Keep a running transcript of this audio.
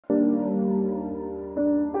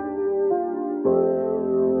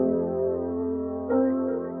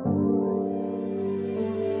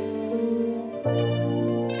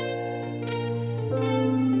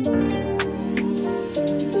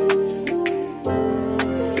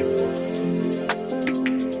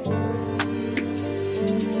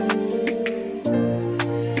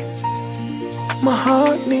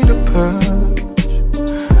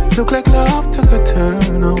Look like love took a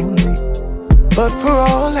turn on me, but for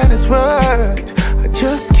all that it's worth, I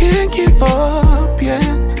just can't give up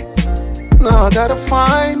yet. No, I gotta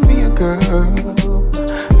find me a girl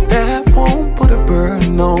that won't put a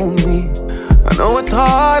burden on me. I know it's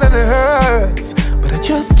hard and it hurts, but I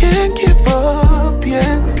just can't give up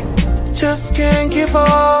yet. Just can't give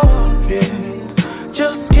up yet.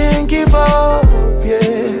 Just can't give up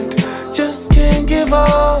yet. Just can't give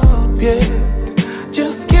up yet.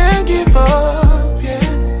 Just can't give up yet.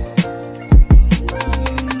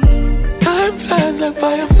 Time flies like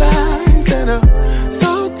fireflies, and I'm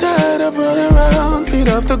so tired of running around, feet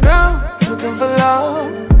off the ground, looking for love.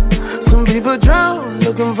 Some people drown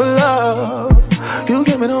looking for love. You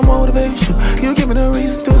give me no motivation, you give me no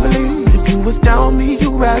reason to believe. If you was down me,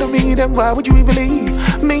 you ride on me, then why would you even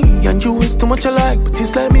leave me? And you is too much alike, but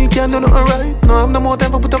just like me can't do nothing right. No, I'm no more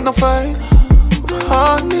time, but I'm no fight.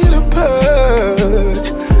 I need a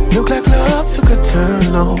purge. Look like love took a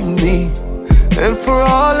turn on me, and for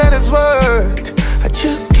all that it's worth, I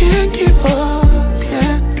just can't give up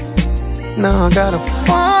yet. Now I gotta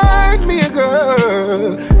find me a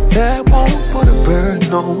girl that won't put a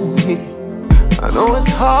burden on me. I know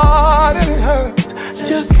it's hard and it hurts,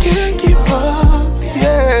 just can't give up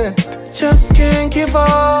yet. Just can't give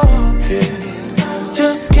up yet.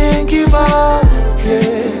 Just can't give up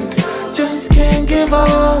yet. Just can't give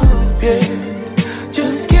up yet.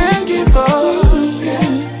 Just can't give up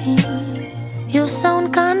yet. You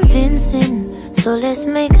sound convincing, so let's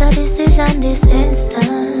make a decision this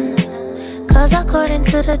instant. Cause according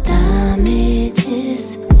to the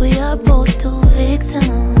damages, we are both two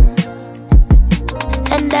victims.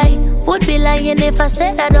 And I would be lying if I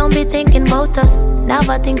said I don't be thinking about us. Now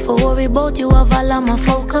I think for worry about you, have all of my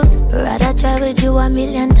focus. Rather try with you a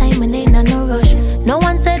million times and ain't no rush. No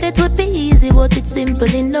one said it would be easy, but it's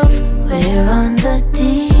simple enough. We're on the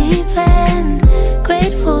deep end,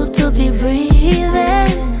 grateful to be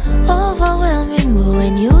breathing. Overwhelming, but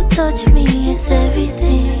when you touch me, it's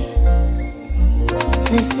everything.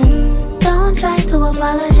 Listen, don't try to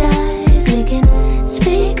apologize. We can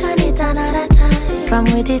speak on it another time. From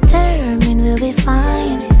we determined, we'll be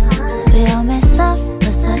fine. We all mess up,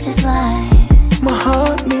 but satisfied. My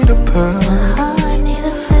heart need a purge.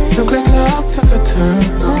 Look like love took a turn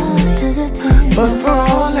on me, but for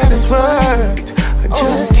all that it's worth, I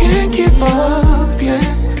just can't give up yet.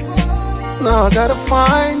 Now I gotta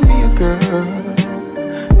find me a girl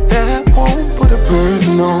that won't put a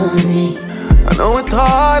burden on me. I know it's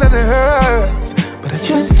hard and it hurts, but I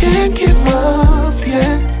just can't give up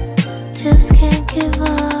yet. Just can't give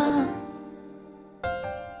up.